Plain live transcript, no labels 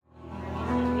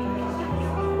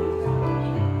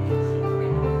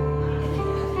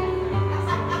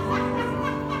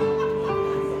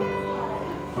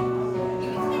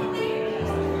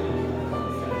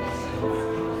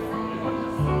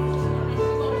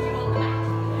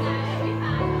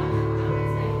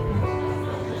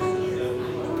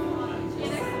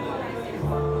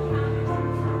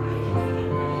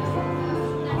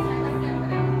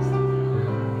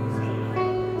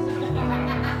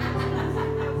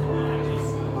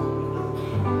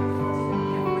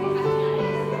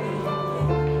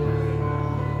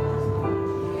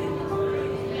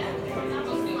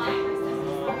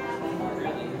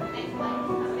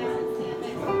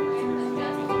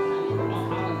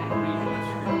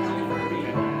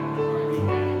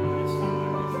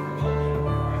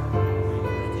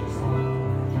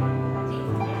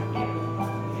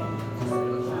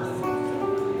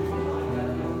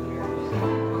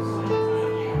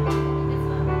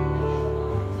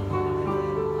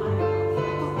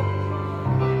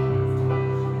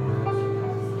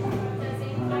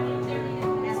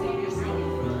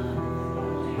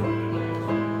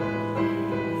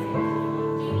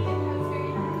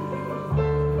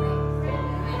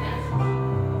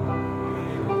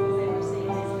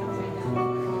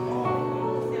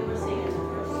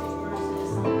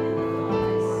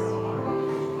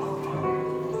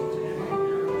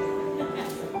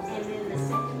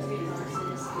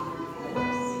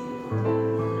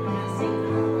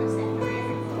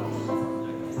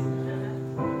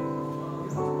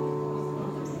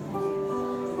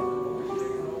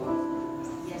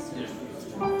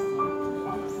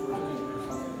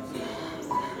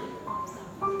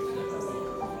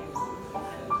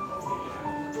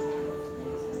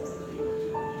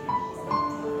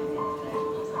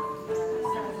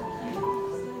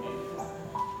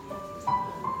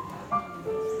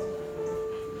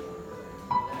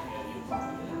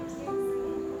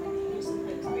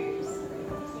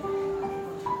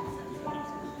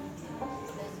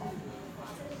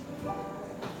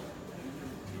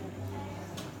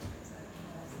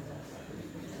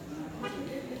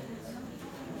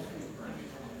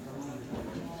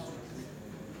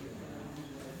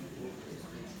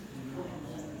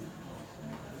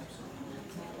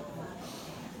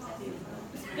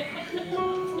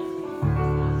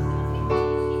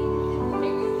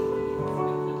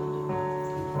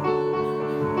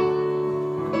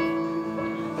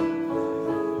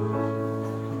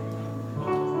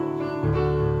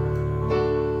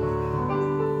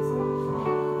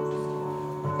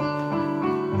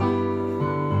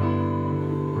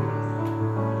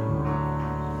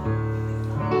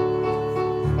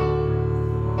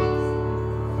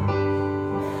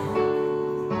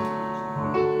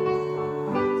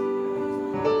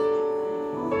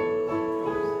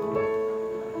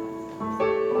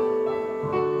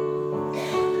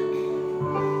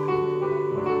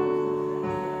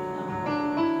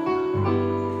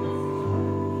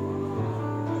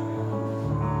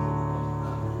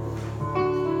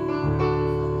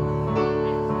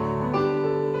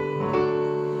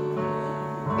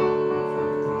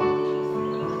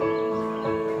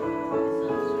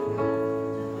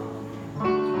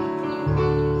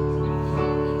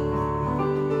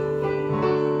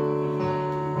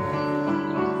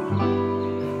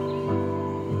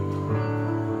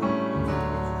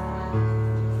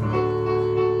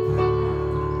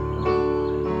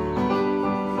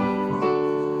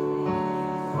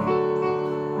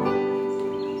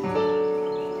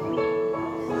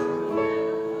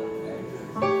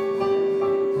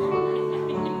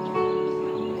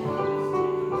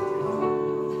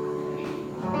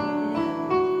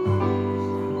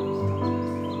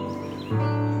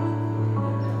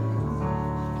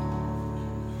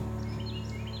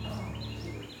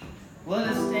Let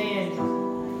us stand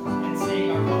and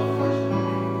sing our call to worship.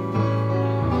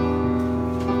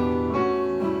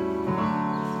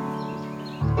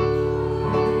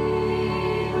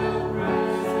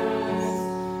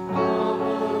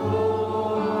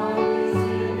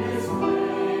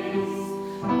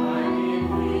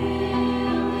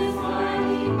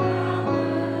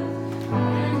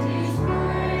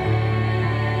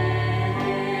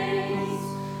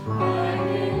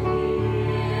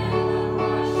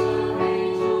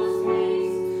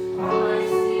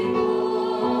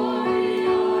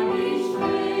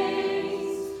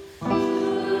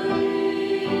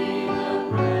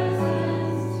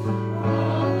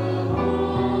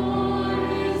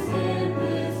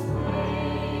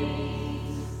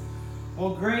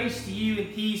 Well, grace to you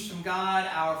and peace from God,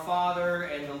 our Father,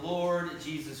 and the Lord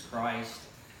Jesus Christ.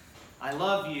 I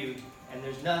love you, and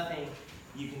there's nothing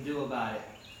you can do about it.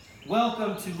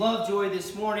 Welcome to Lovejoy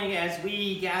this morning as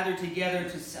we gather together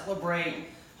to celebrate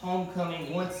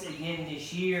homecoming once again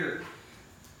this year.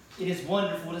 It is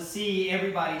wonderful to see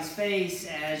everybody's face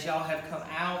as y'all have come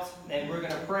out, and we're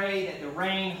going to pray that the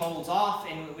rain holds off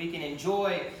and we can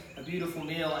enjoy a beautiful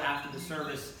meal after the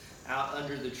service out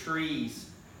under the trees.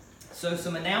 So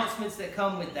some announcements that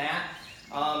come with that.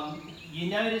 You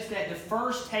notice that the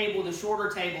first table, the shorter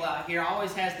table out here,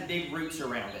 always has the big roots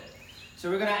around it. So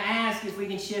we're going to ask if we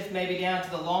can shift maybe down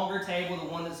to the longer table, the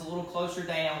one that's a little closer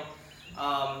down.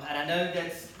 And I know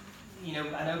that's, I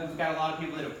know we've got a lot of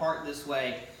people that are parked this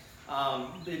way.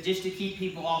 But just to keep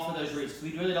people off of those roots.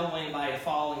 We really don't want anybody to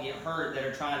fall and get hurt that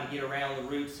are trying to get around the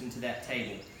roots into that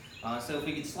table. So if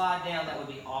we could slide down, that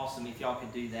would be awesome if y'all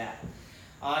could do that.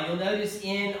 You'll notice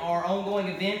in our ongoing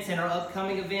events and our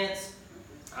upcoming events,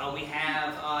 we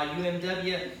have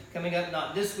UMW coming up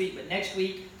not this week, but next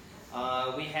week.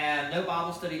 We have no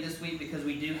Bible study this week because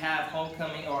we do have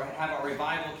homecoming or have our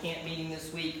revival camp meeting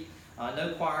this week.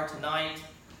 No choir tonight.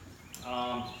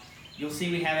 You'll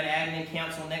see we have an admin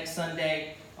council next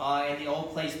Sunday, and the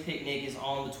Old Place picnic is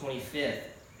on the 25th.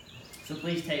 So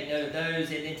please take note of those,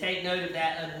 and then take note of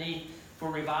that underneath for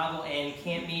revival and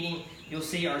camp meeting. You'll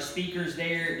see our speakers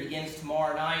there. It begins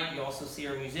tomorrow night. You'll also see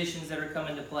our musicians that are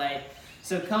coming to play.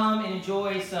 So come and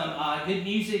enjoy some good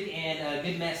music and a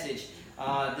good message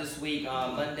this week,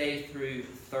 Monday through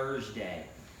Thursday.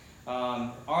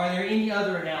 Are there any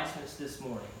other announcements this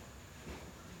morning?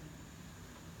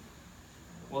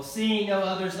 Well, seeing no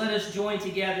others, let us join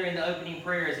together in the opening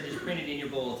prayer as it is printed in your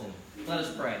bulletin. Let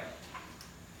us pray.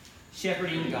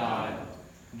 Shepherding God,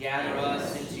 gather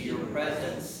us into your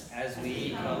presence as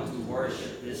we come to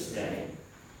worship this day.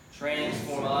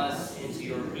 Transform us into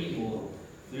your people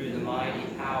through the mighty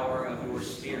power of your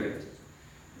Spirit.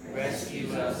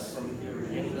 Rescue us from your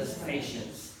endless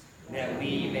patience, that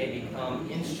we may become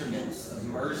instruments of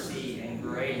mercy and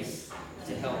grace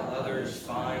to help others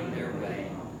find their way.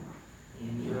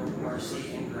 In your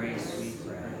mercy and grace we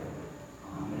pray.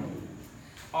 Amen.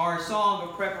 Our song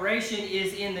of preparation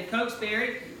is in the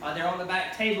Cokesbury. They're on the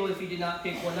back table if you did not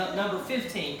pick one up. Number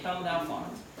 15, Come Thou Font.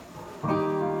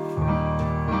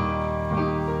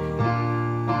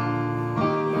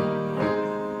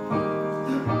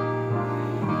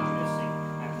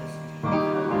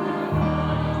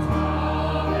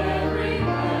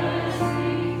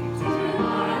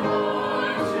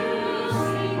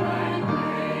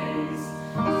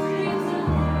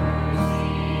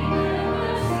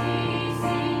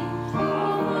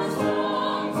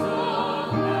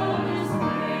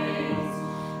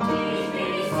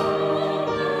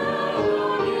 Oh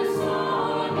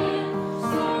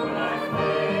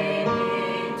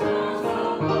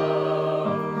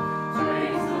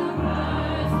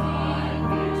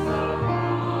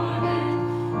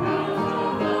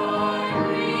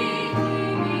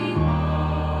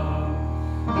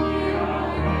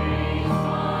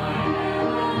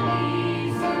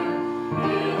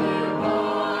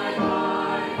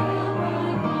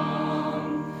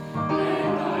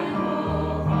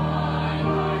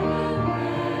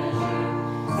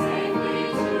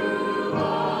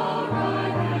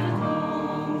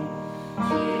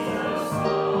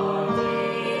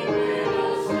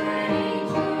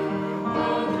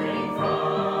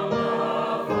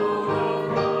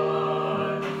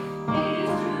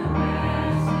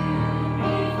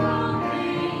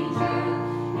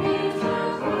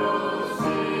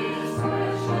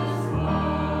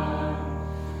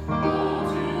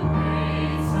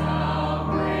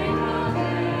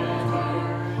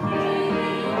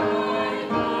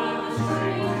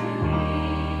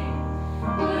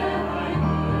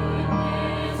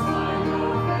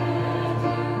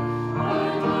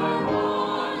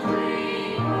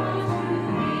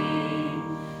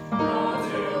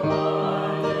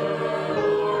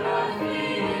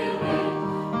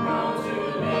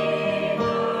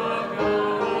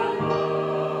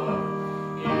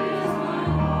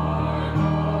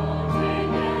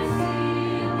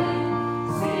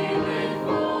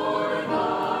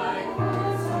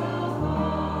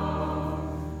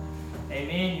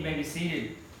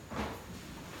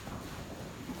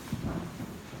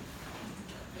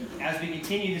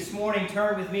continue this morning,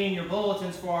 turn with me in your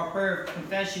bulletins for our prayer of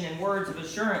confession and words of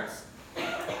assurance.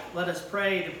 Let us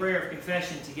pray the prayer of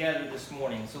confession together this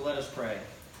morning. So let us pray.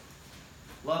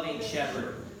 Loving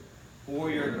Shepherd,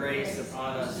 pour your grace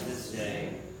upon us this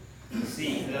day.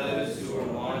 Seek those who are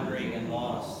wandering and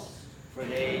lost, for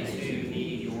they too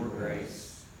need your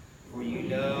grace. For you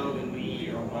know when we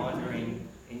are wandering,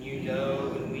 and you know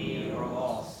when we are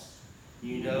lost.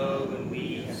 You know when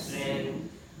we have sinned,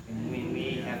 and when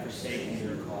we have forsaken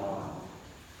your call.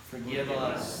 Forgive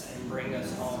us and bring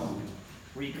us home.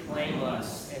 Reclaim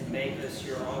us and make us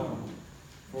your own.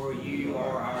 For you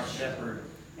are our shepherd,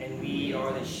 and we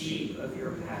are the sheep of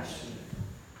your pasture.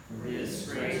 For this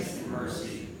grace and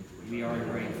mercy we are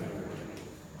grateful.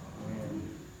 Amen.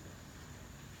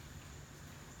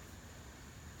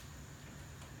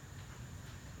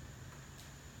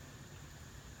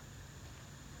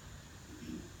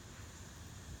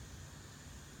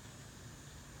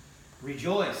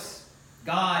 Rejoice.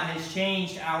 God has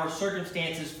changed our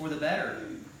circumstances for the better.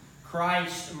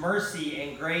 Christ's mercy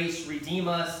and grace redeem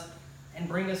us and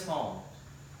bring us home.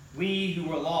 We who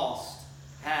were lost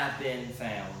have been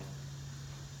found.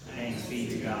 Thanks be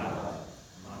to God.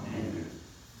 Amen.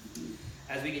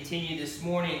 As we continue this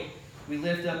morning, we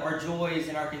lift up our joys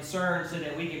and our concerns so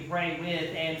that we can pray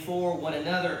with and for one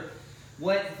another.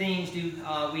 What things do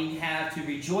we have to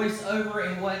rejoice over,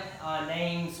 and what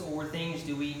names or things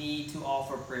do we need to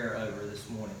offer prayer over this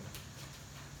morning?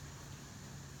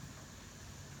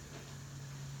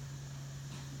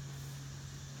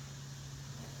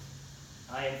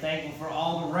 I am thankful for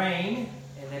all the rain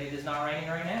and that it is not raining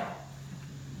right now.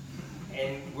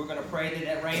 And we're going to pray that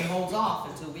that rain holds off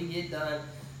until we get done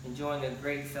enjoying a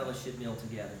great fellowship meal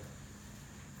together.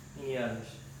 Any others?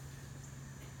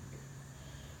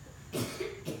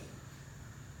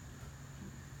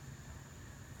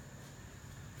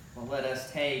 Well, let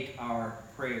us take our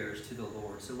prayers to the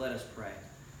Lord. So let us pray.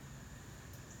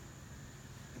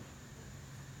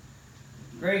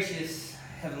 Gracious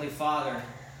Heavenly Father,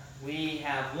 we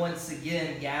have once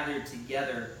again gathered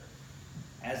together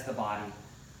as the body.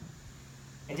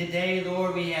 And today,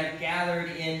 Lord, we have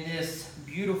gathered in this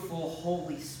beautiful,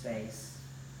 holy space,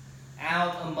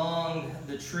 out among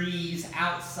the trees,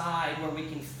 outside where we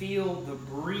can feel the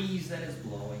breeze that is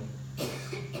blowing.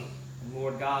 And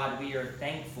Lord God, we are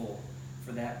thankful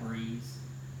for that breeze.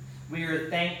 We are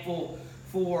thankful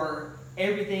for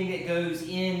everything that goes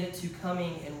into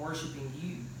coming and worshiping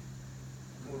you.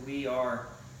 Lord, we are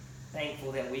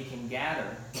thankful that we can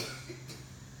gather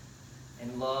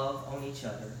and love on each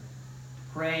other,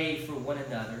 pray for one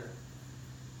another,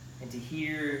 and to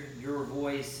hear your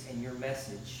voice and your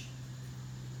message.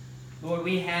 Lord,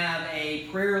 we have a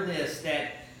prayer list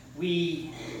that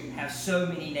we have so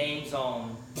many names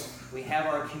on. We have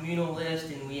our communal list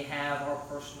and we have our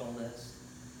personal list.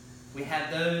 We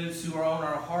have those who are on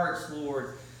our hearts,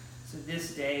 Lord. So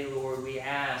this day, Lord, we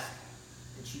ask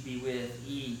that you be with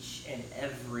each and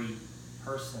every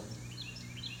person.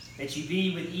 That you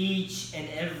be with each and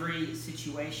every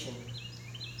situation.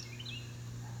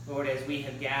 Lord, as we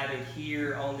have gathered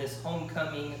here on this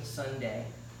homecoming Sunday,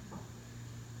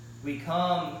 we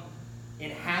come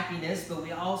in happiness, but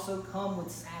we also come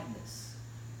with sadness.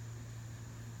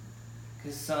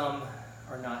 Because some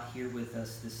are not here with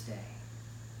us this day.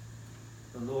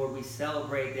 But Lord, we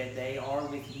celebrate that they are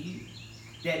with you.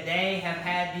 That they have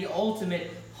had the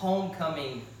ultimate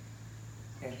homecoming.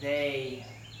 That they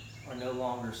are no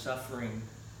longer suffering.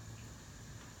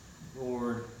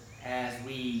 Lord, as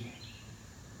we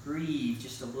grieve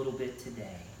just a little bit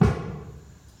today,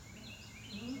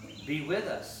 be with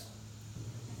us.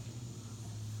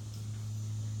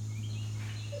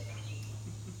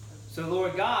 So,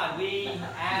 Lord God, we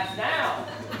ask now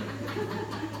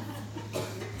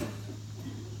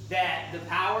that the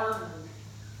power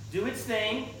do its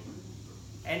thing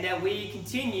and that we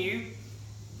continue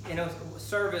in a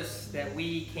service that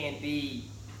we can be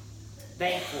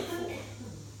thankful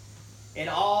for. In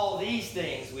all these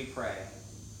things we pray.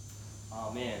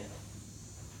 Amen.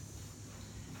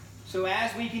 So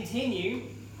as we continue,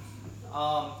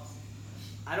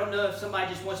 I don't know if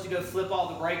somebody just wants to go flip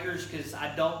all the breakers because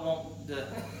I don't want to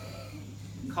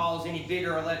cause any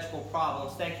bigger electrical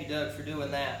problems. Thank you, Doug, for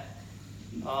doing that.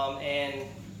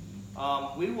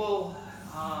 We will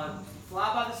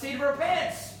fly by the seat of our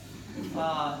pants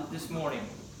this morning.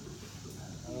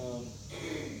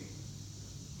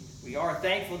 We are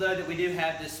thankful, though, that we do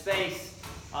have this space.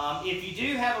 If you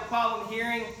do have a problem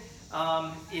hearing,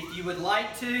 if you would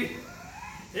like to,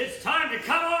 it's time to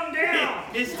come on down.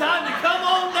 It's time to come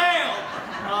on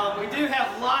down. We do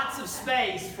have lots of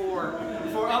space for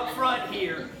up front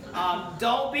here.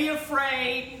 Don't be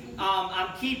afraid.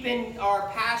 I'm keeping our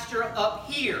pastor up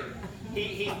here.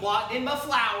 He's blocked in my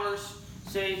flowers,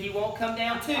 so he won't come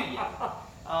down to you.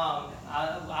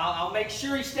 I'll make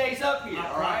sure he stays up here.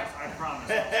 I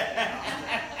promise.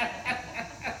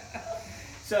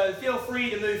 So feel free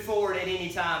to move forward at any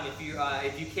time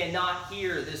if you cannot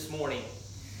hear this morning.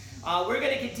 We're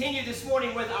going to continue this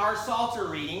morning with our Psalter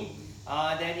reading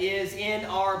that is in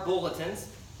our bulletins.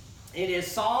 It is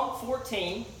Psalm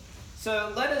 14.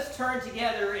 So let us turn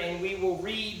together and we will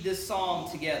read this psalm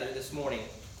together this morning.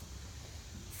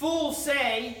 Fools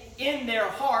say in their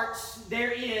hearts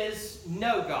there is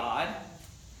no God.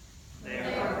 They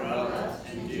are corrupt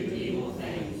and do evil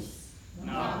things.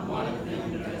 Not one of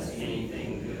them does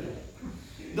anything good.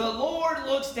 The Lord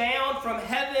looks down from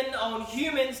heaven on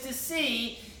humans to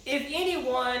see if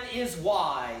anyone is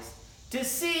wise, to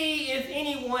see if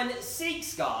anyone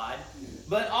seeks God,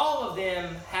 but all of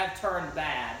them have turned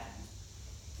bad.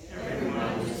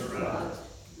 Everyone is corrupt.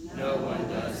 No one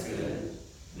does good.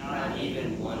 Not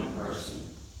even one person.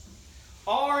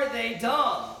 Are they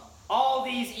dumb, all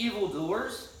these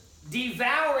evildoers,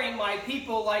 devouring my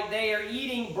people like they are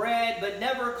eating bread but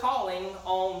never calling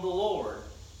on the Lord?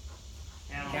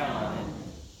 Count on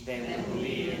it. They will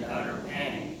be in utter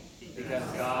panic because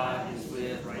God is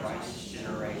with righteous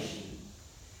generation.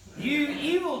 You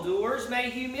evildoers may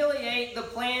humiliate the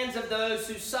plans of those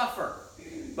who suffer,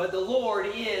 but the Lord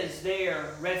is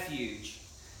their refuge.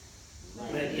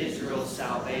 Let Israel's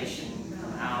salvation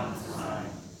come out of Zion.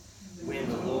 When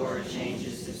the Lord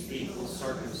changes his people's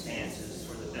circumstances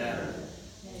for the better,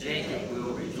 Jacob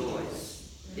will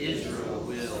rejoice, Israel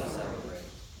will celebrate.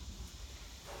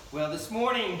 Well, this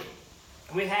morning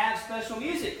we have special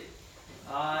music,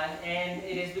 and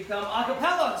it has become a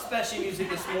cappella special music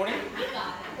this morning.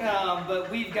 But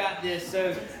we've got this,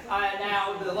 so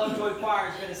now the Lovejoy Choir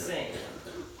is going to sing.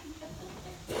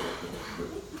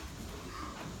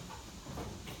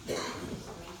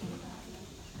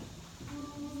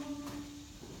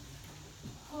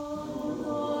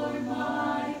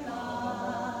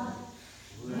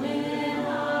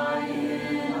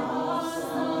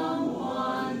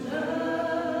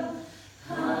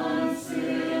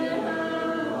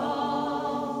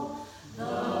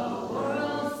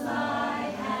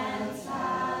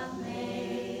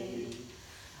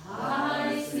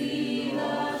 See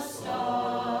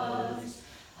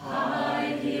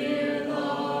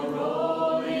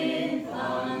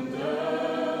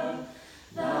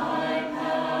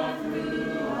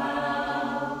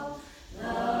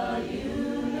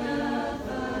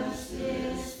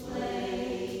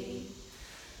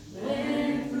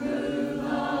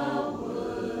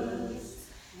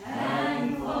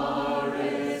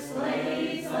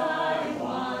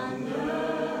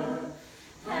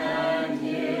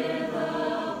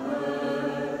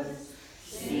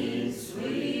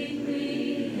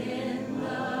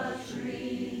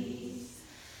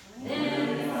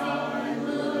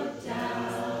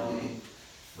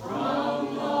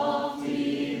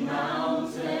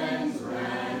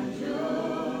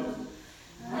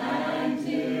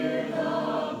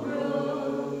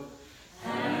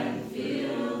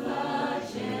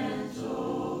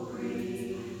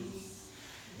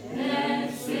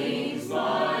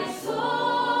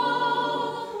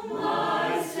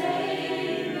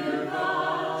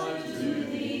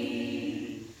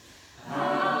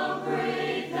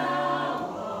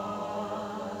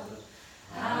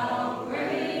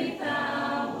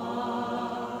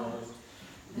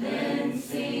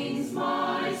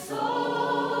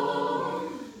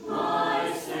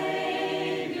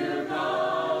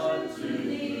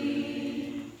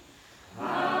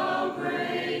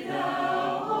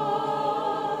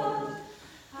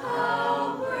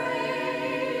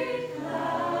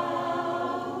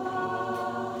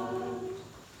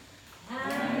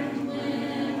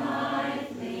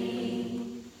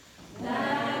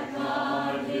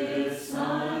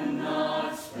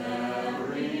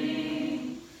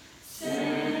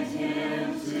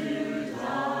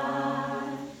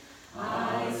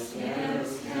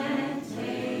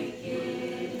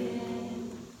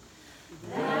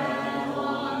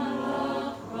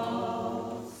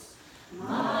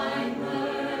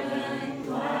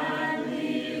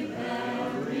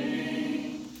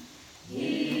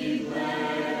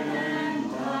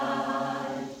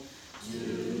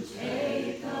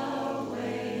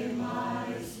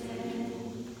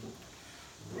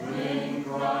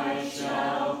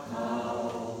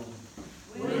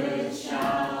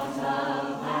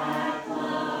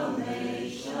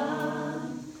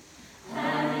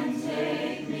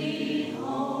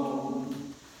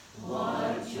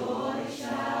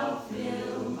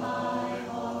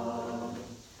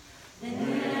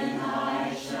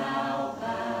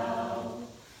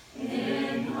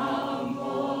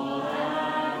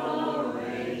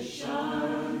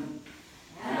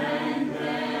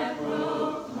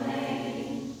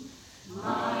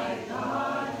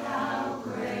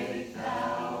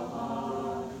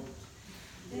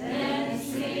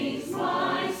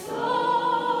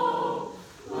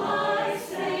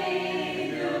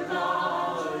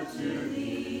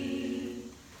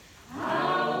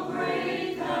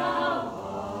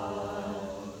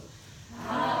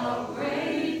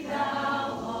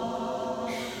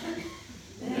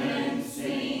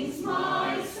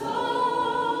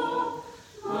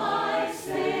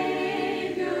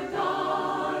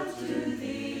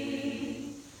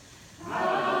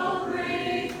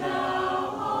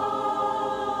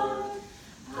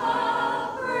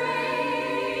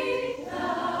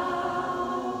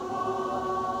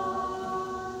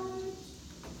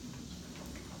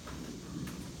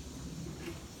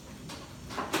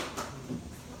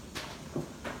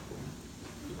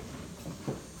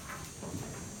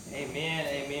Amen,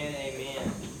 amen,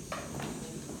 amen.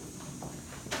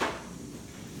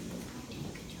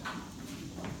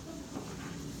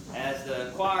 As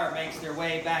the choir makes their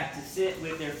way back to sit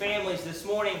with their families this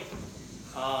morning,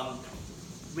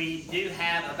 we do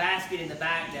have a basket in the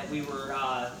back that we were,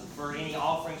 for any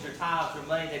offerings or tithes or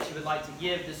money that you would like to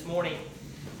give this morning.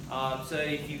 So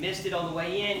if you missed it on the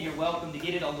way in, you're welcome to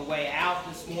get it on the way out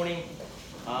this morning.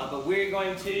 But we're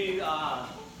going to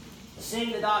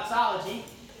sing the doxology,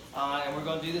 and we're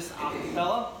going to do this a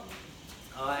cappella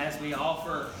as we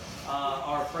offer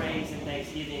our praise and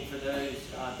thanksgiving for those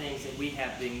things that we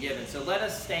have been given. So let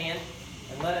us stand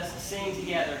and let us sing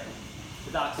together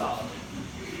the doxology.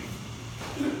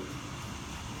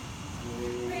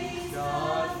 Praise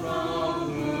God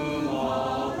from whom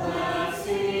all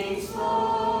blessings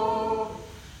flow.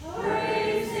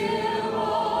 Praise Him,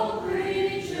 all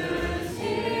creatures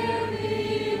here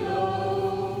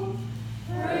below.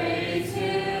 Praise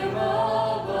Him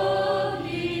above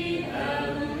the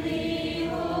heavenly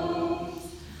hosts.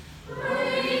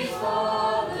 Praise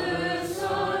Father,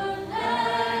 Son,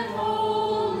 and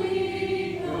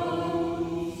Holy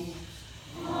Ghost.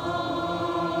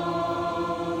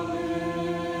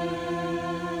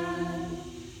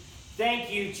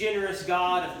 Thank you, generous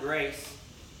God of grace,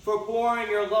 for pouring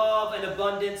your love and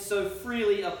abundance so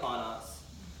freely upon us.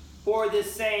 Pour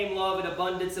this same love and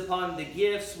abundance upon the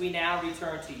gifts we now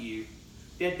return to you,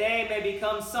 that they may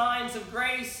become signs of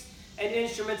grace and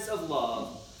instruments of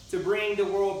love to bring the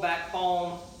world back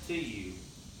home to you.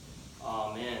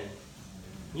 Amen.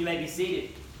 You may be seated.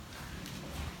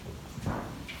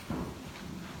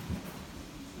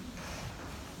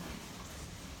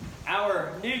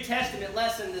 Our New Testament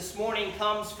lesson this morning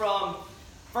comes from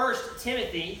 1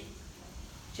 Timothy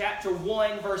chapter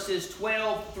 1, verses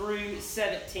 12 through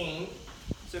 17.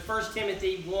 So 1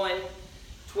 Timothy 1,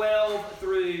 12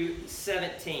 through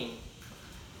 17.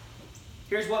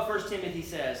 Here's what 1 Timothy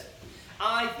says.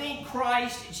 I thank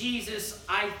Christ Jesus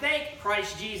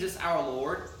our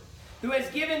Lord, who has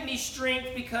given me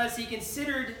strength because he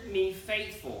considered me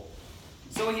faithful.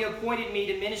 So he appointed me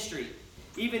to ministry,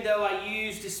 even though I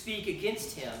used to speak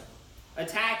against him,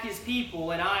 attack his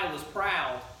people, and I was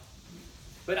proud.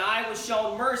 But I was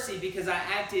shown mercy because I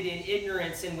acted in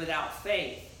ignorance and without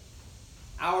faith.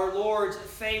 Our Lord's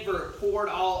favor poured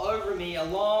all over me,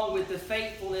 along with the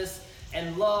faithfulness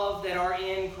and love that are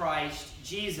in Christ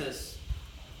Jesus.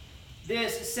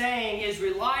 This saying is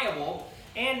reliable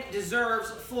and deserves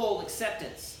full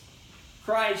acceptance.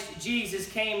 Christ Jesus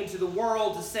came into the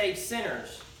world to save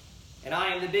sinners, and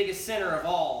I am the biggest sinner of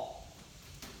all.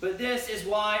 But this is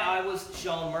why I was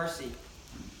shown mercy,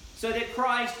 so that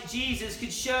Christ Jesus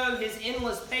could show his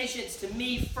endless patience to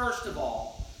me first of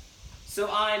all. So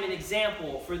I am an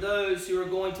example for those who are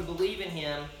going to believe in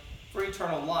him for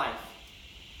eternal life.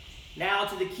 Now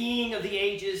to the King of the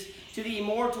ages, to the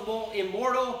immortal,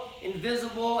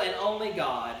 invisible, and only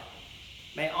God,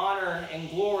 may honor and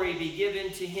glory be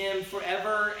given to him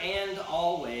forever and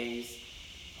always.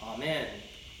 Amen.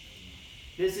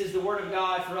 This is the word of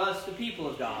God for us, the people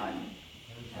of God.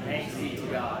 Thanks be to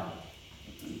God.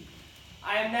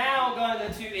 I am now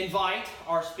going to invite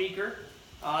our speaker,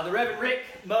 the Reverend Rick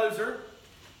Moser.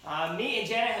 Me and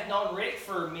Jana have known Rick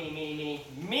for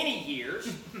many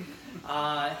years.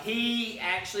 He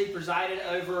actually presided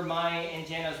over my and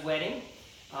Jana's wedding,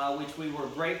 which we were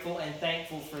grateful and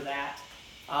thankful for that.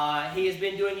 He has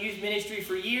been doing youth ministry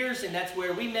for years, and that's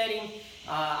where we met him.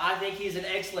 I think he's an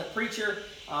excellent preacher.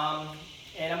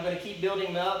 And I'm going to keep building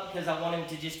him up because I want him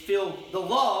to just feel the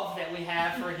love that we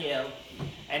have for him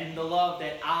and the love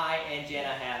that I and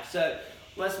Jana have. So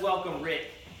let's welcome Rick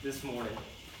this morning.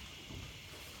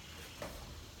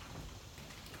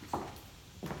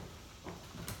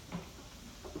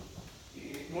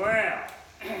 Well,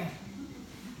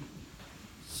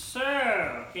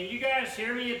 so, can you guys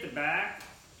hear me at the back?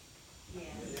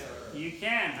 Yes. You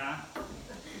can, huh?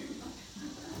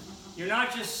 You're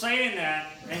not just saying that,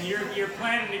 and you're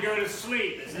planning to go to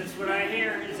sleep. Is this what I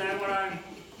hear? Is that what I'm,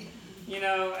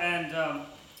 and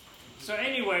so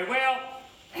anyway, well,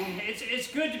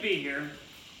 it's good to be here,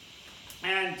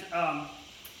 and I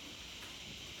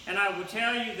will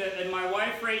tell you that, and my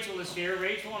wife Rachel is here.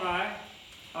 Rachel and I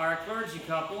are a clergy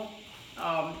couple.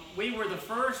 We were the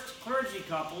first clergy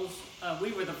couple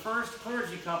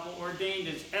ordained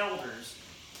as elders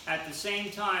at the same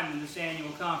time in this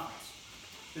annual conference.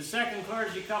 The second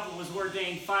clergy couple was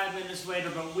ordained 5 minutes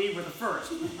later, but we were the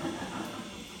first.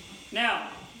 Now,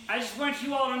 I just want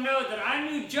you all to know that I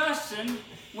knew Justin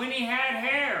when he had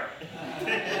hair.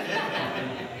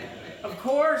 Of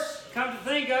course, come to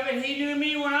think of it, he knew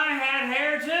me when I had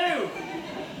hair too.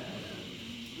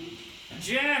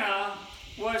 Jana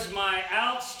was my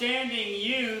outstanding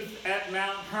youth at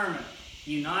Mount Hermon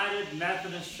United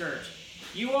Methodist Church.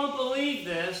 You won't believe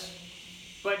this,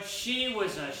 but she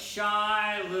was a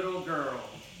shy little girl.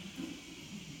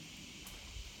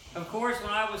 Of course,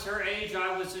 when I was her age,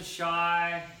 I was a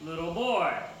shy little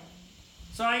boy.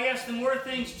 So I guess the more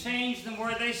things change, the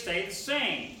more they stay the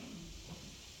same.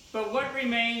 But what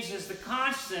remains is the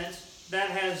constant that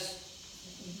has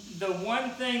the one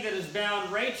thing that has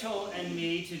bound Rachel and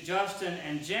me to Justin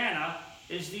and Jana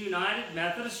is the United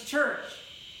Methodist Church.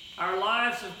 Our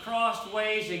lives have crossed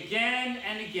ways again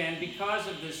and again because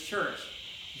of this church.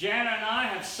 Jana and I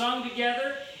have sung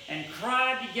together and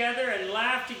cried together and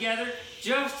laughed together.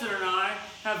 Justin and I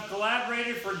have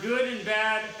collaborated for good and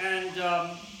bad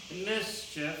and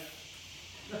mischief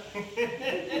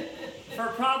for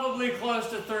probably close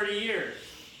to 30 years.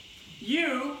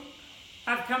 You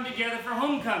have come together for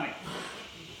homecoming.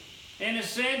 In a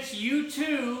sense, you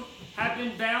too have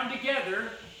been bound together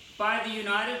by the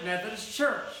United Methodist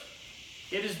Church.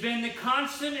 It has been the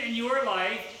constant in your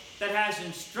life that has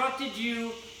instructed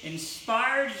you,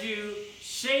 inspired you,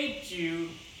 shaped you,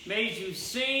 made you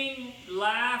sing,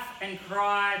 laugh, and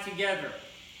cry together.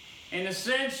 In a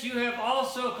sense, you have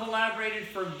also collaborated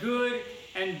for good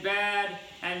and bad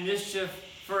and mischief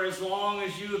for as long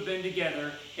as you have been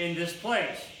together in this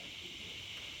place.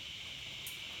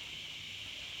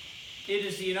 It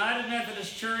is the United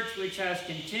Methodist Church which has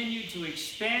continued to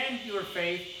expand your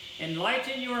faith,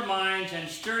 enlighten your minds, and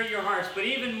stir your hearts. But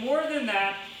even more than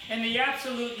that, in the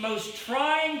absolute most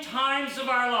trying times of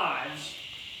our lives,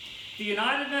 the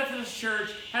United Methodist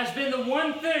Church has been the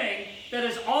one thing that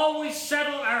has always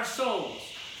settled our souls.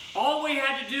 All we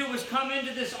had to do was come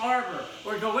into this arbor,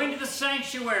 or go into the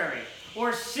sanctuary,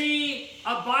 or see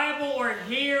a Bible, or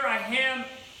hear a hymn,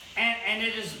 and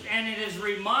it has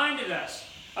reminded us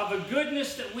of a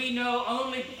goodness that we know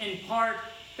only in part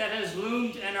that has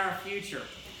loomed in our future.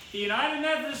 The United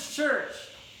Methodist Church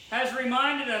has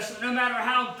reminded us that no matter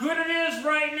how good it is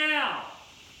right now,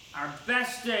 our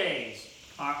best days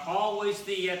are always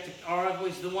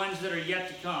the ones that are yet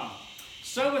to come.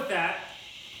 So with that,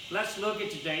 let's look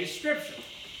at today's scripture.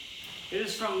 It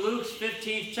is from Luke's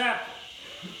 15th chapter.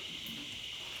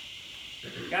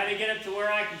 Got to get it to where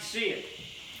I can see it.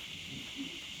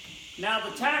 Now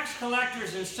the tax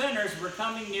collectors and sinners were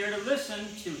coming near to listen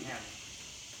to him.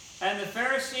 And the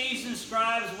Pharisees and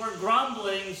scribes were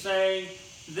grumbling, saying,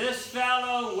 "This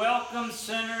fellow welcomes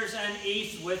sinners and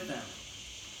eats with them."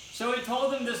 So he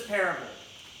told them this parable.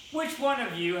 "Which one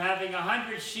of you, having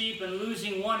 100 sheep and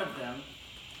losing one of them,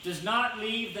 does not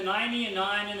leave the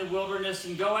 99 in the wilderness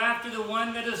and go after the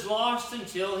one that is lost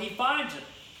until he finds it?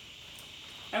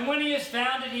 And when he has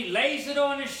found it, he lays it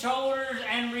on his shoulders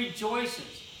and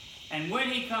rejoices. And when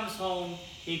he comes home,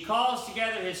 he calls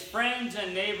together his friends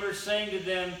and neighbors, saying to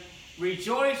them,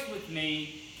 'Rejoice with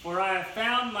me, for I have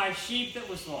found my sheep that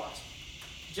was lost.'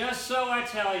 Just so I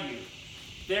tell you,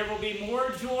 there will be more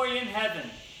joy in heaven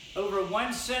over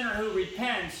one sinner who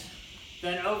repents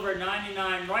than over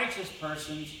 99 righteous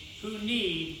persons who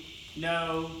need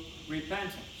no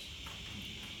repentance.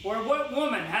 Or what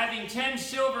woman, having 10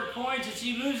 silver coins, if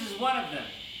she loses one of them,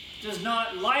 does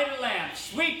not light a lamp,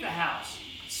 sweep the house,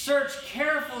 search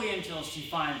carefully until she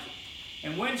finds it?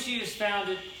 And when she has found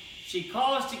it, she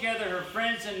calls together her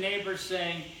friends and neighbors,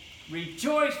 saying,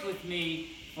 'Rejoice with me,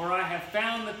 for I have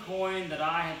found the coin that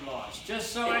I had lost.'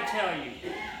 Just so I tell you,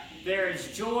 there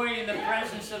is joy in the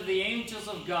presence of the angels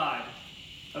of God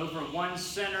over one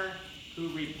sinner who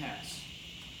repents."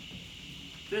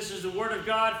 This is the word of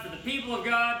God for the people of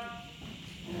God.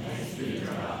 Thanks be to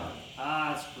God.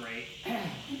 Ah, that's great.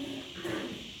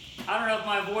 I don't know if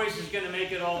my voice is going to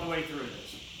make it all the way through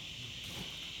this.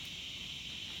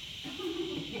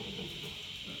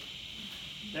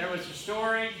 There was a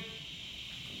story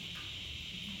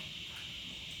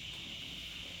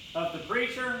of the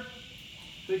preacher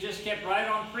who just kept right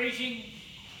on preaching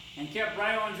and kept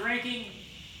right on drinking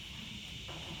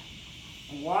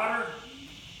water.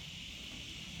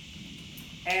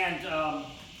 And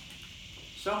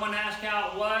someone asked how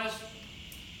it was,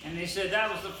 and they said that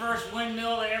was the first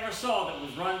windmill they ever saw that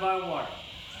was run by water.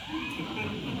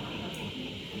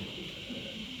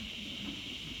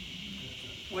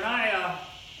 When I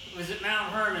was at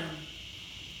Mount Hermon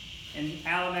in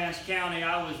Alamance County,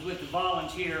 I was with the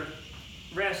volunteer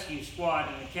rescue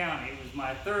squad in the county. It was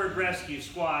my third rescue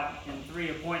squad in 3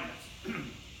 appointments.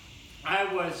 I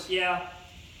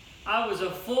was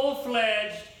a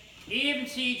full-fledged,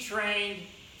 EMT trained,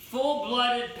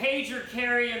 full-blooded,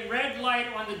 pager-carrying, red light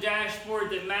on the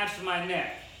dashboard that matched my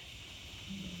neck.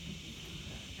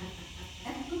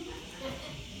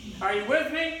 Are you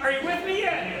with me? Are you with me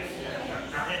yet?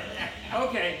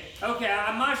 Okay,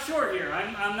 I'm not sure here.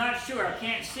 I'm not sure. I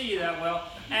can't see you that well.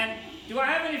 And do I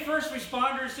have any first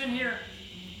responders in here?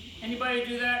 Anybody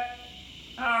do that?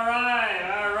 All right.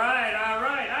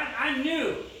 I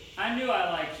knew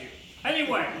I liked you.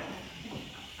 Anyway,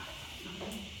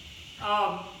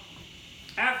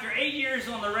 after 8 years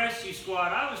on the rescue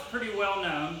squad, I was pretty well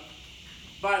known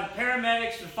by the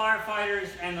paramedics, the firefighters,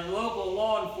 and the local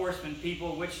law enforcement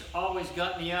people, which always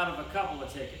got me out of a couple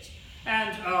of tickets.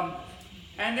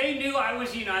 And they knew I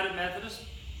was a United Methodist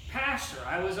pastor.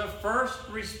 I was a first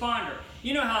responder.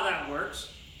 You know how that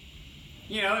works.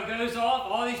 You know, it goes off,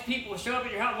 all these people show up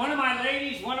at your house. One of my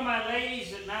ladies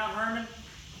at Mount Hermon,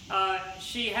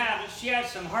 she had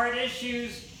some heart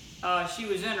issues. She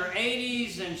was in her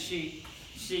 80s, and she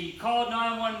called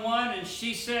 911, and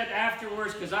she said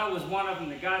afterwards, because I was one of them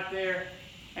that got there,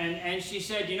 and she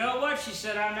said, you know what? She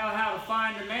said, I know how to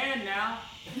find a man now.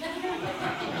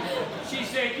 She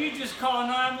said, you just call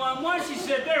 911. She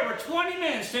said, there were 20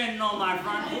 men standing on my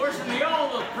front porch, and they all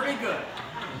look pretty good.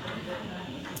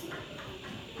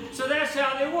 So that's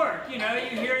how they work. You know,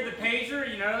 you hear the pager,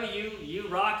 you know, you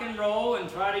rock and roll and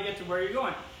try to get to where you're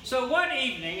going. So one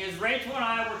evening, as Rachel and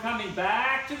I were coming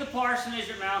back to the parsonage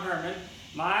at Mount Hermon,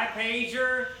 my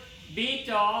pager beeped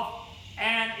off,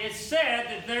 and it said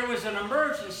that there was an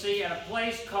emergency at a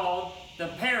place called the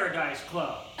Paradise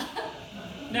Club.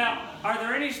 Now, are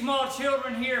there any small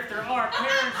children here? If there are,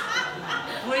 parents,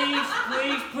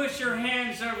 please put your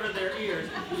hands over their ears.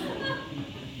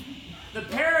 The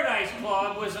Paradise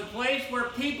Club was a place where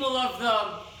people of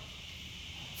the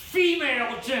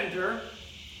female gender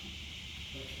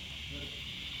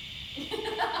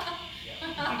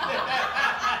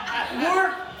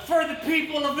work for the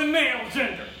people of the male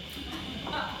gender.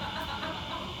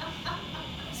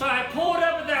 So I pulled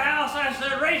up at the house. I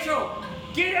said, Rachel,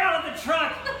 get out of the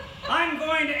truck. I'm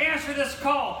going to answer this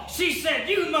call. She said,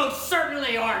 you most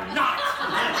certainly are not.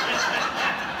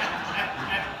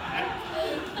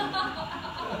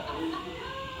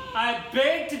 I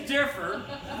begged to differ,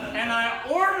 and I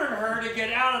ordered her to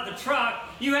get out of the truck.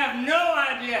 You have no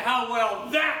idea how well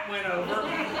that went over.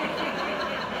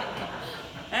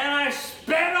 And I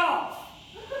sped off.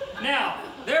 Now,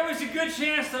 there was a good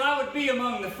chance that I would be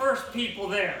among the first people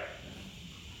there.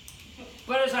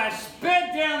 But as I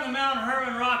sped down the Mount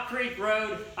Hermon Rock Creek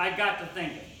Road, I got to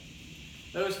thinking.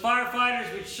 Those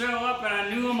firefighters would show up, and I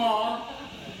knew them all.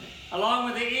 Along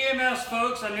with the EMS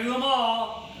folks, I knew them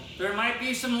all. There might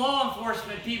be some law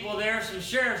enforcement people there, some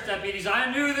sheriff's deputies.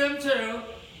 I knew them too.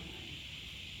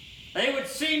 They would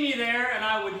see me there, and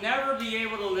I would never be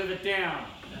able to live it down.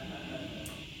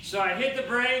 So I hit the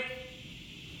brake.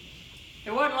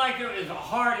 It wasn't like it was a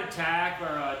heart attack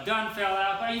or a done fell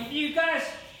out. But you guys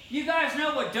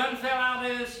know what done fell out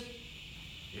is?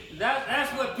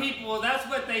 That's what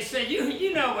they say.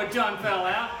 You know what done fell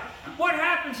out. What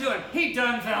happened to him? He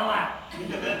done fell out.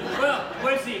 Well,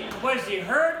 was he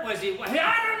hurt? I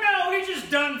don't know. He just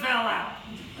done fell out.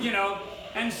 You know,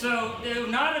 and so it was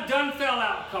not a done fell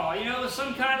out call. You know, it was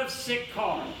some kind of sick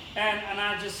call. And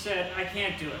I just said, I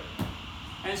can't do it.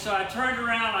 And so I turned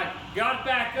around, I got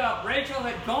back up. Rachel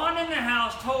had gone in the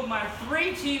house, told my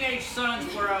 3 teenage sons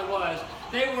where I was.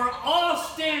 They were all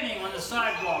standing on the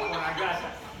sidewalk when I got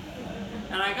there.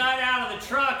 And I got out of the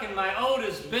truck, and my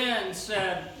oldest, Ben,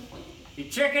 said, you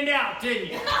chickened out,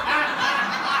 didn't you?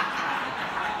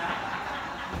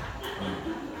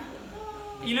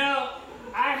 You know,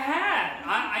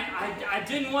 I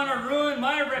didn't want to ruin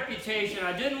my reputation.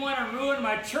 I didn't want to ruin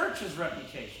my church's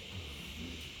reputation.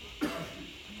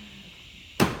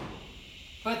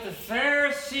 But the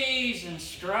Pharisees and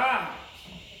scribes,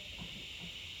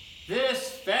 this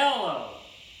fellow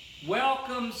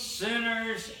welcomes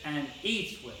sinners and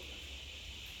eats with them.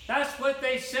 That's what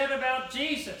they said about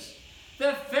Jesus.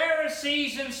 The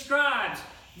Pharisees and scribes,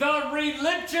 the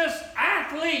religious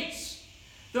athletes,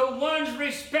 the ones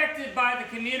respected by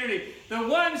the community, the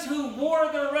ones who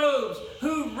wore the robes,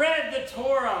 who read the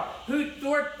Torah, who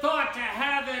were thought to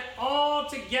have it all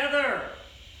together.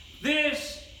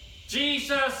 This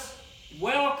Jesus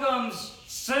welcomes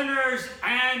sinners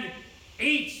and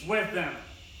eats with them.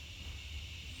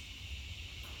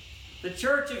 The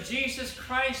Church of Jesus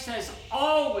Christ has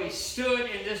always stood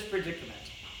in this predicament.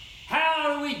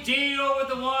 How do we deal with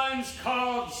the ones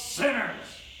called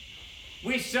sinners?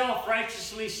 We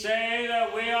self-righteously say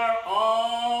that we are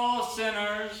all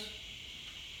sinners.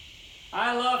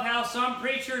 I love how some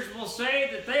preachers will say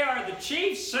that they are the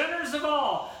chief sinners of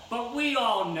all, but we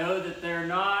all know that they're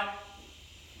not.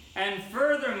 And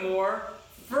furthermore,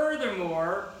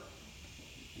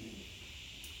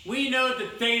 we know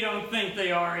that they don't think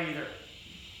they are either.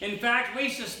 In fact, we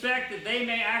suspect that they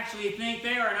may actually think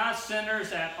they are not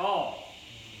sinners at all.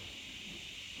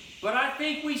 But I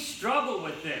think we struggle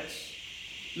with this.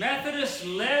 Methodists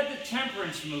led the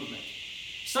temperance movement.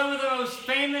 Some of the most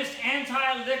famous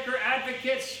anti-liquor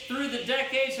advocates through the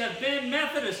decades have been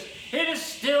Methodists. It is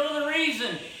still the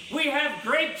reason we have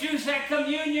grape juice at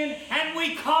communion and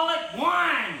we call it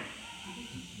wine.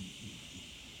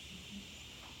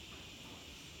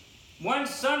 One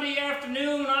Sunday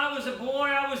afternoon when I was a boy,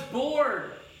 I was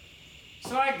bored.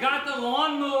 So I got the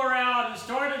lawnmower out and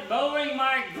started mowing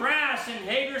my grass in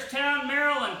Hagerstown,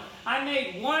 Maryland. I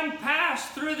made one pass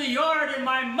through the yard and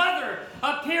my mother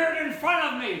appeared in front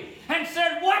of me and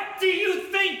said, "What do you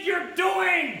think you're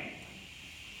doing?"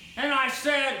 And I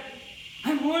said,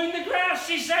 "I'm mowing the grass."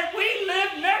 She said, "We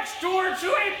live next door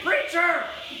to a preacher.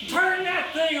 Turn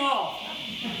that thing off."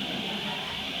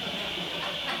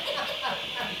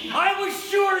 I was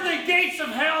sure the gates of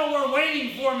hell were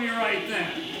waiting for me right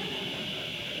then.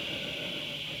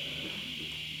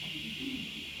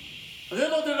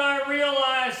 Little did I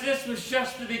realize this was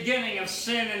just the beginning of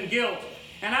sin and guilt.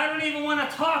 And I don't even want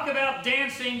to talk about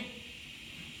dancing.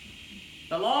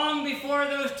 But long before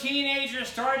those teenagers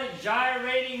started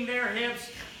gyrating their hips,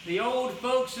 the old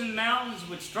folks in the mountains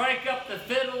would strike up the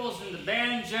fiddles and the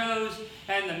banjos,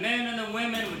 and the men and the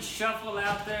women would shuffle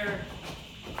out there.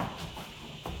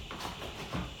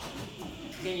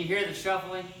 Can you hear the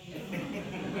shuffling?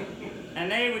 And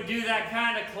they would do that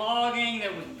kind of clogging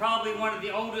that was probably one of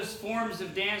the oldest forms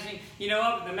of dancing. You know,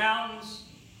 up in the mountains.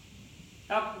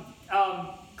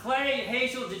 Clay,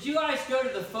 Hazel, did you guys go to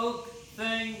the folk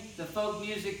thing? The folk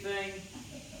music thing?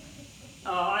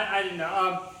 I didn't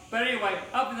know. But anyway,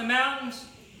 up in the mountains,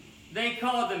 they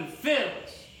call them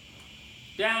fiddles.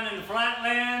 Down in the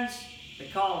flatlands, they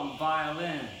call them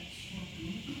violins.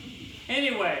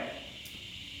 Anyway,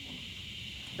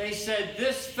 they said,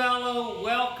 "This fellow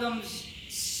welcomes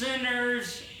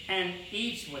sinners and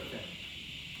eats with them."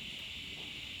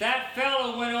 That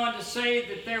fellow went on to say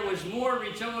that there was more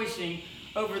rejoicing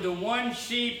over the one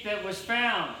sheep that was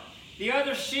found. The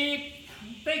other sheep,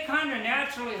 they kind of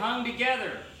naturally hung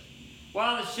together,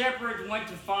 while the shepherd went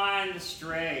to find the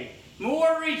stray.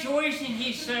 More rejoicing,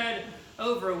 he said,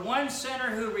 over one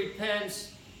sinner who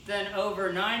repents than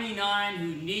over 99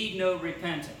 who need no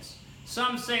repentance.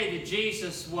 Some say that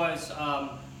Jesus was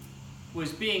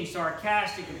being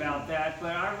sarcastic about that,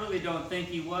 but I really don't think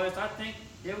he was. I think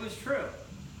it was true.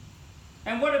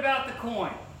 And what about the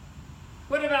coin?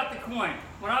 What about the coin?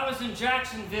 When I was in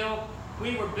Jacksonville,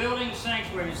 we were building a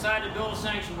sanctuary, decided to build a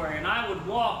sanctuary, and I would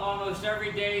walk almost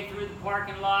every day through the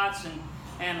parking lots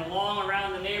and along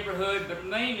around the neighborhood, but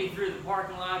mainly through the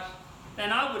parking lots,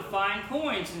 and I would find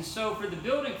coins. And so for the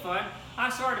building fund, I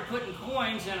started putting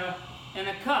coins in a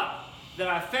cup that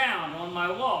I found on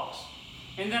my walks.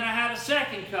 And then I had a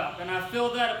second cup, and I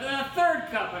filled that up. And then a third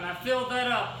cup, and I filled that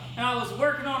up. And I was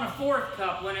working on a fourth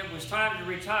cup when it was time to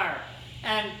retire.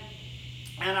 And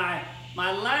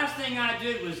my last thing I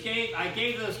did was I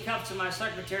gave those cups to my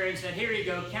secretary and said, "Here you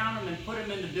go, count them and put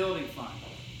them in the building fund."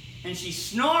 And she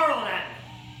snarled at me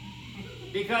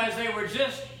because they were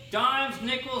just dimes,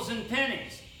 nickels, and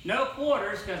pennies. No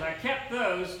quarters, because I kept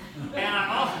those. And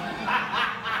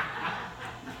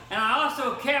I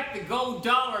also kept the gold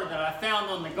dollar that I found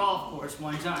on the golf course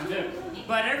one time too.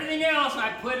 But everything else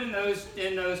I put in those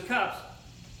cups.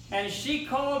 And she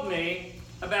called me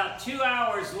about 2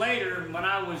 hours later when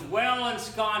I was well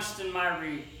ensconced in my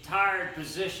retired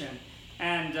position.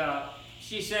 And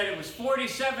she said it was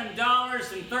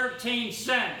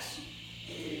 $47.13.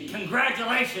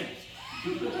 Congratulations.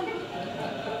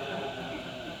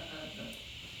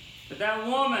 But that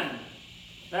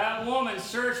woman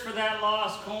searched for that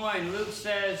lost coin. Luke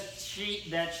says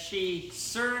that she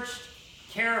searched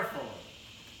carefully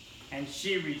and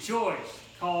she rejoiced,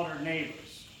 called her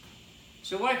neighbors.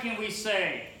 So what can we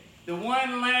say? The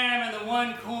one lamb and the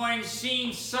one coin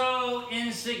seem so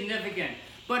insignificant,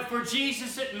 but for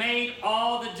Jesus it made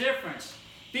all the difference.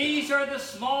 These are the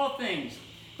small things,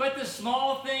 but the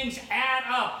small things add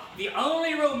up. The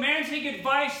only romantic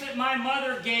advice that my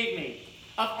mother gave me,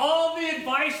 of all the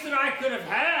advice that I could have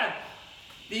had,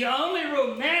 the only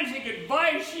romantic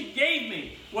advice she gave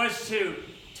me was to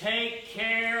take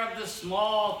care of the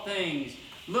small things.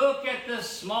 Look at the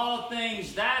small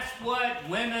things. That's what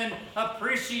women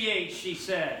appreciate, she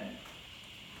said.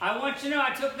 I want you to know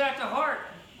I took that to heart.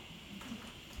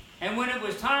 And when it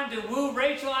was time to woo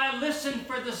Rachel, I listened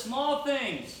for the small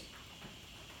things.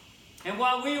 And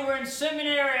while we were in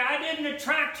seminary, I didn't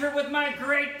attract her with my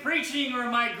great preaching or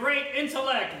my great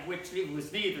intellect, which it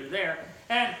was neither there.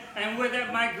 And with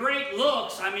my great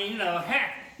looks, I mean, you know,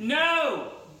 heck,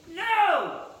 no!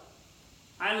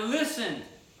 I listened.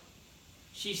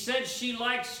 She said she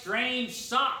liked strange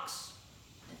socks.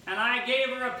 And I gave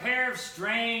her a pair of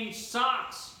strange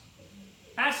socks.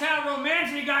 That's how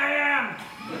romantic I am.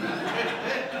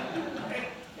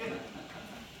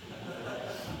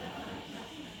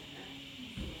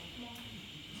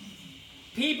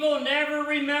 People never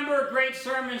remember great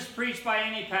sermons preached by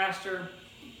any pastor,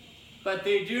 but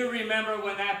they do remember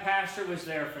when that pastor was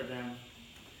there for them.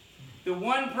 The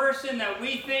one person that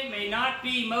we think may not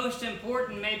be most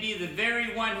important may be the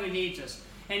very one who needs us.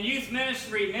 In youth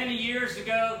ministry many years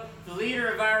ago, the leader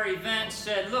of our event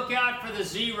said, look out for the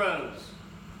zeros.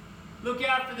 Look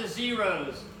out for the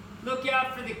zeros. Look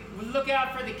out for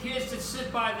the kids that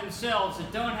sit by themselves,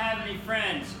 that don't have any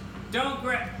friends. Don't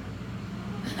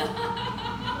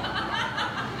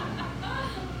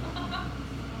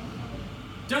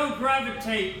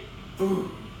gravitate. Ooh.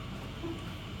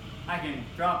 I can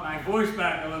drop my voice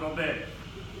back a little bit.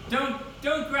 Don't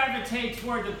gravitate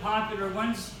toward the popular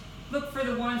ones. Look for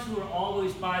the ones who are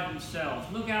always by themselves.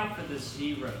 Look out for the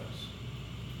zeros.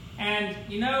 And,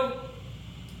 you know,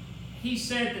 he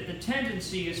said that the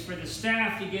tendency is for the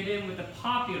staff to get in with the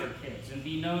popular kids and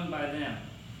be known by them.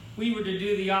 We were to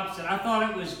do the opposite. I thought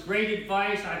it was great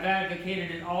advice. I've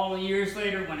advocated it all years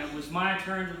later when it was my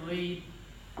turn to lead.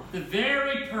 The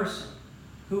very person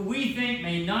who we think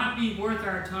may not be worth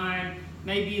our time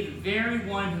may be the very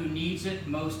one who needs it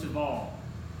most of all.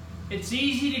 It's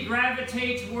easy to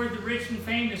gravitate toward the rich and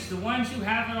famous, the ones who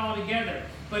have it all together,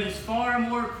 but it's far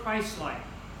more Christ-like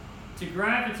to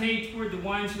gravitate toward the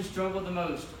ones who struggle the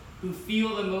most, who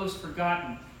feel the most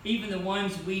forgotten, even the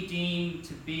ones we deem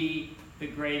to be the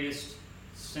greatest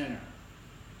sinner.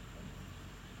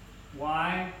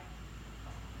 Why?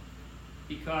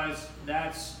 Because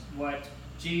that's what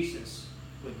Jesus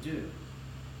would do.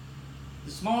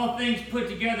 The small things put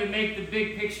together make the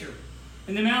big picture.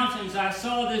 In the mountains, I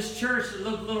saw this church that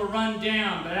looked a little run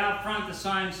down, but out front the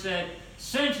sign said,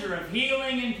 Center of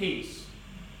Healing and Peace.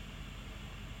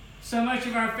 So much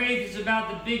of our faith is about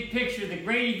the big picture, the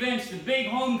great events, the big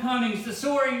homecomings, the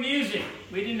soaring music.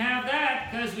 We didn't have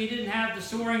that because we didn't have the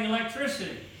soaring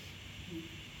electricity.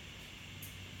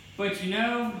 But you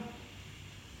know,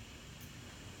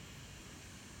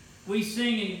 we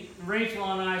sing, Rachel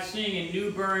and I sing in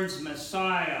New Bern's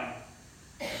Messiah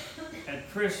at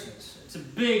Christmas. It's a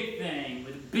big thing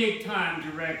with a big-time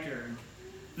director.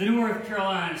 The North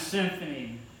Carolina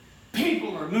Symphony.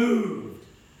 People are moved.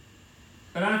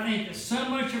 But I think that so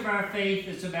much of our faith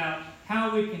is about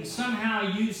how we can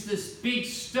somehow use this big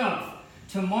stuff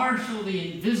to marshal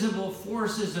the invisible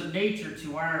forces of nature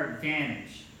to our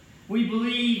advantage. We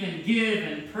believe and give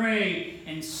and pray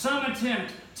in some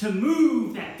attempt to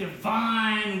move that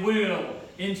divine will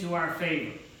into our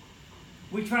favor.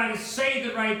 We try to say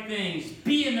the right things,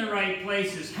 be in the right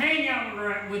places, hang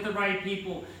out with the right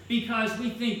people, because we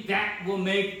think that will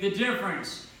make the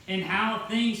difference in how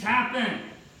things happen.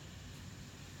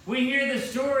 We hear the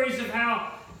stories of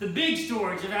how, the big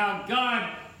stories of how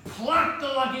God plucked the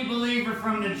lucky believer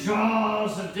from the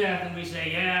jaws of death, and we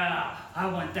say, yeah, I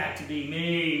want that to be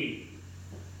me.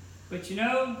 But you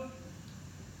know,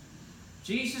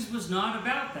 Jesus was not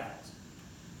about that.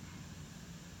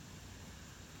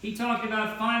 He talked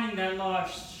about finding that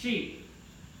lost sheep,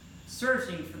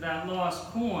 searching for that lost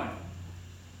coin.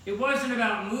 It wasn't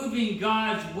about moving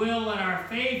God's will in our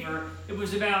favor. It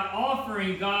was about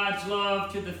offering God's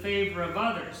love to the favor of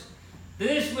others.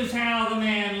 This was how the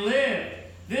man lived.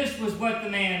 This was what the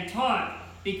man taught,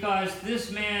 because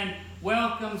this man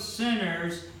welcomed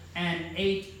sinners and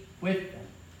ate with them.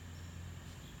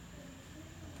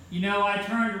 You know, I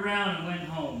turned around and went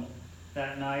home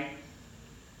that night.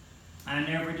 I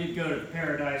never did go to the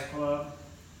Paradise Club.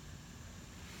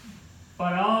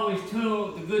 But I always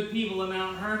told the good people of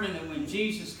Mount Hermon that when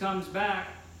Jesus comes back,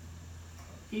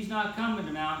 he's not coming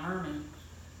to Mount Hermon.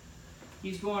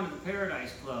 He's going to the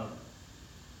Paradise Club.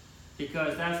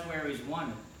 Because that's where he's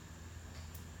wanted.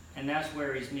 And that's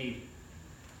where he's needed.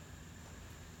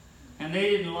 And they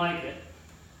didn't like it.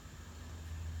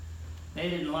 They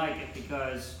didn't like it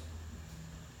because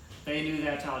they knew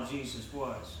that's how Jesus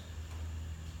was.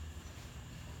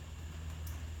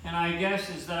 And I guess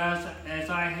as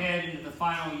I head into the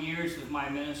final years of my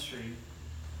ministry,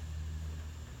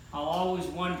 I'll always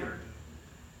wonder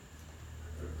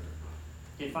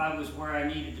if I was where I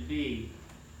needed to be,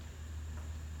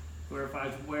 or if I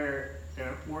was where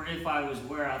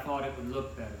I thought it would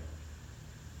look better.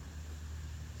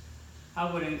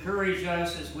 I would encourage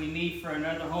us as we meet for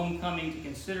another homecoming to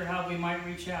consider how we might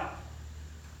reach out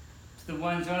to the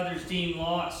ones others deem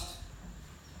lost,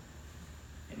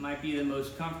 might be the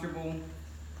most comfortable.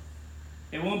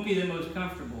 It won't be the most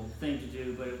comfortable thing to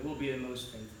do, but it will be the most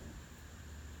faithful.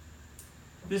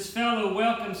 This fellow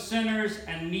welcomes sinners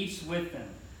and meets with them.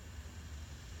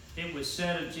 It was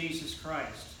said of Jesus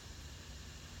Christ.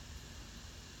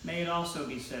 May it also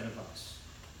be said of us.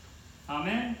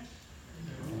 Amen?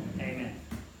 Amen.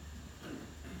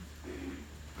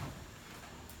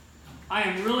 I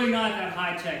am really not that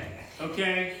high-tech,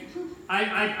 okay?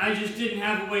 I just didn't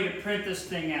have a way to print this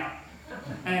thing out.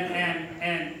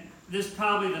 And this is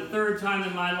probably the third time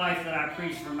in my life that I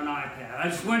preach from an iPad. I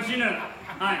just want you to know,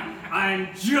 I'm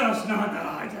just not that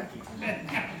high-tech.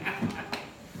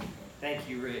 Thank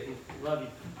you, Rick. Love you.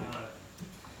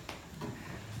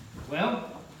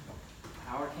 Well,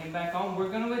 power came back on. We're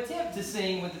going to attempt to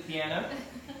sing with the piano.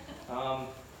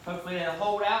 Hopefully it'll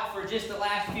hold out for just the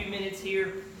last few minutes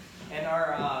here. And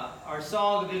our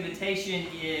song of invitation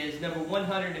is number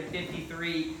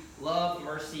 153, Love,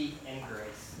 Mercy, and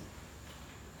Grace.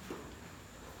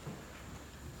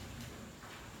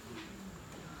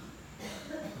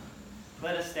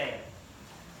 Let us stand.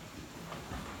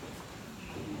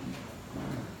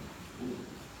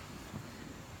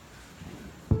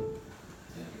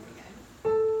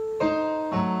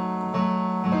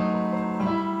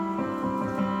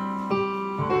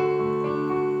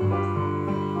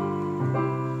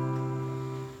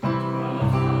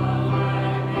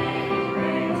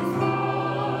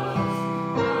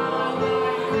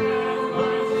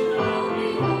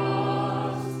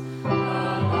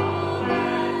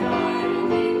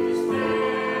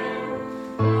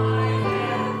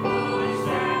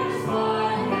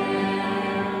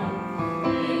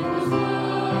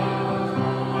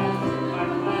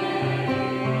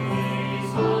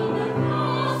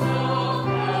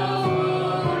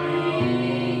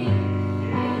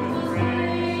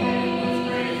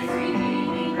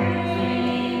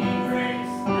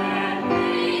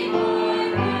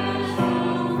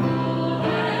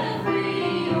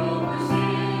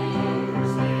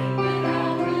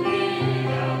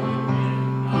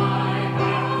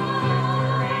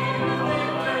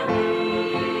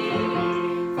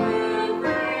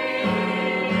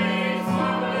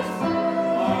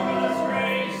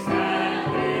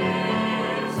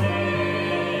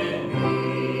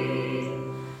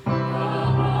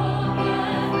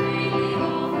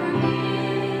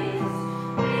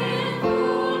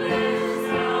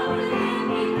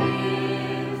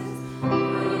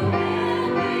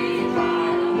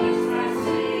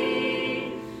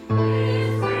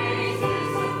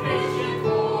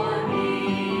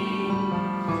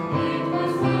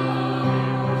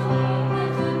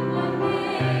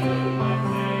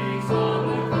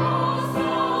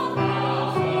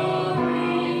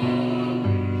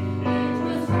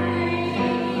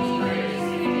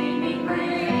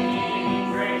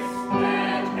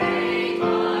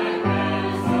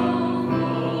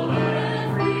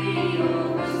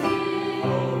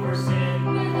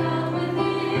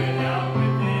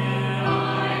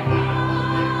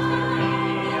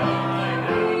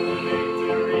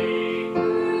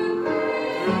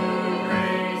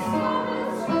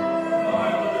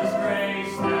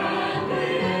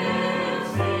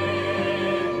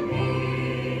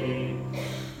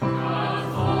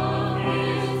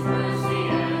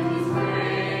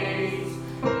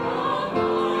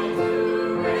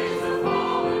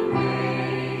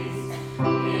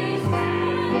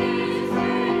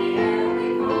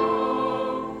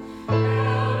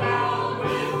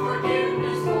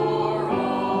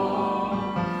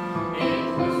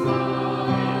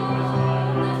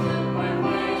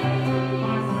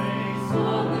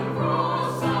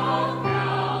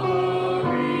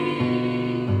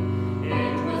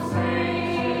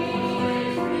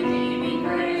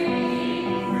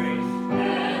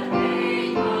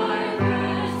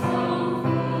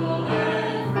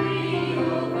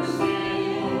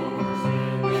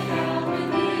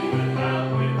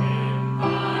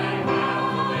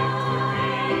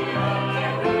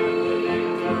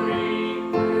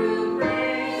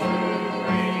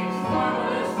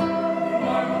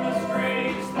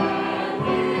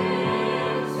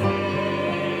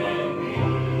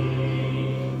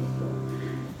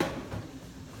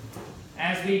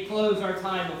 As we close our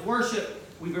time of worship,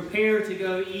 we prepare to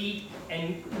go eat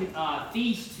and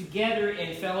feast together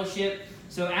in fellowship.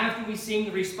 So after we sing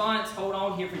the response, hold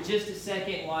on here for just a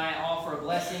second while I offer a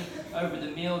blessing over the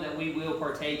meal that we will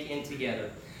partake in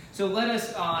together. So let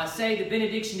us say the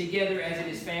benediction together as it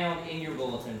is found in your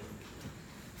bulletin.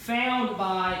 Found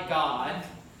by God,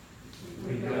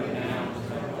 we go down to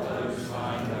close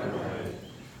find our way.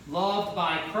 Loved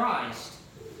by Christ,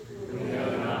 We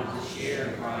go not to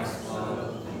share Christ's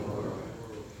love with the world.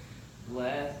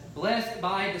 blessed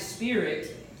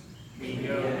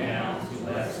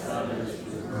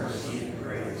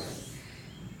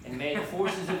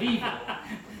of evil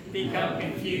become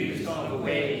confused on the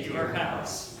way to your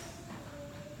house.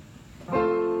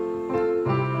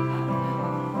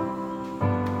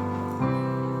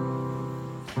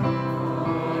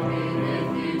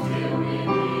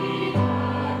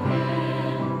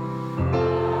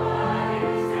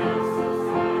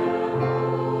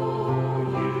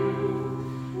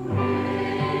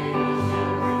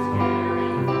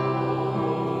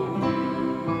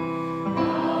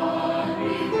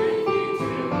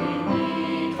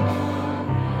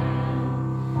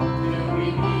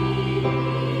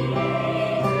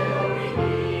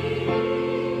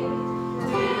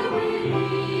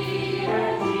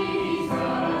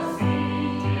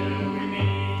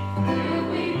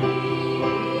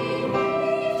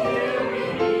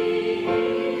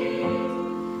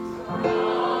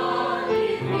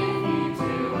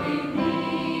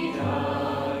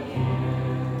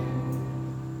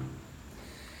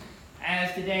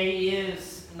 Today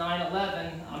is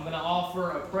 9/11. I'm going to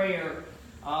offer a prayer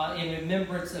in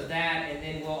remembrance of that, and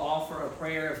then we'll offer a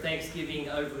prayer of thanksgiving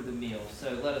over the meal.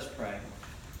 So let us pray.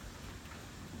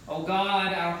 O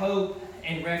God, our hope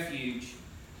and refuge,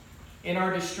 in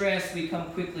our distress we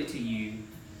come quickly to you.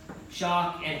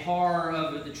 Shock and horror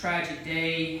of the tragic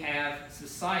day have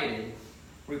subsided,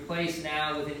 replaced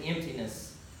now with an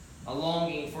emptiness, a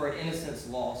longing for an innocence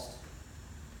lost.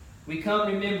 We come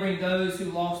remembering those who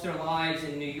lost their lives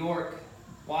in New York,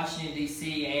 Washington,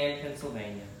 D.C., and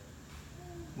Pennsylvania.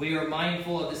 We are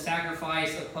mindful of the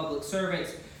sacrifice of public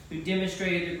servants who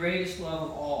demonstrated the greatest love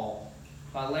of all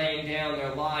by laying down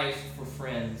their lives for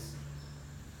friends.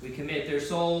 We commit their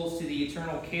souls to the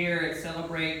eternal care and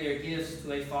celebrate their gifts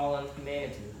to a fallen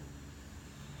humanity.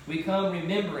 We come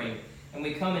remembering, and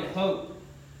we come in hope,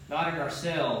 not in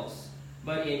ourselves,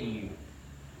 but in you.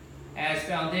 As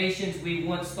foundations we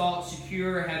once thought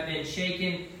secure have been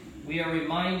shaken, we are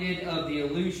reminded of the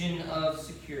illusion of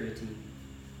security.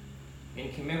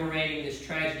 In commemorating this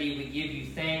tragedy, we give you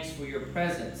thanks for your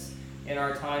presence in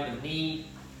our time of need,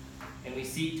 and we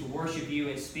seek to worship you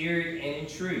in spirit and in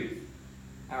truth,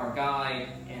 our guide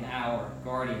and our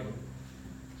guardian.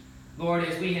 Lord,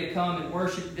 as we have come and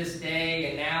worshiped this day,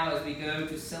 and now as we go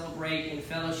to celebrate in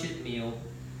fellowship meal,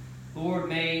 Lord,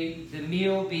 may the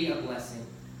meal be a blessing.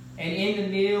 And in the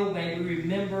meal, may we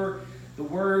remember the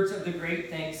words of the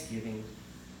great thanksgiving.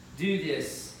 Do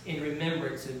this in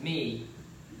remembrance of me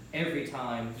every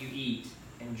time you eat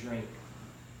and drink.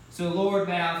 So, Lord,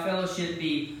 may our fellowship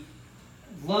be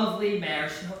lovely, may our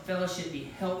fellowship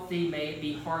be healthy, may it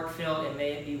be heartfelt, and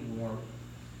may it be warm.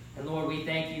 And, Lord, we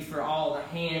thank you for all the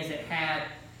hands that had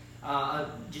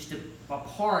just a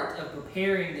part of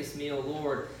preparing this meal,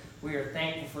 Lord. We are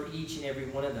thankful for each and every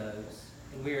one of those.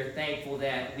 And we are thankful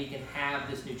that we can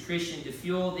have this nutrition to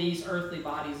fuel these earthly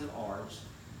bodies of ours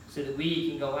so that we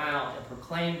can go out and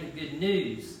proclaim the good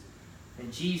news that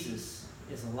Jesus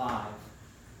is alive.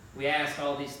 We ask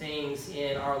all these things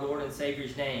in our Lord and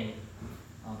Savior's name.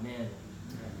 Amen.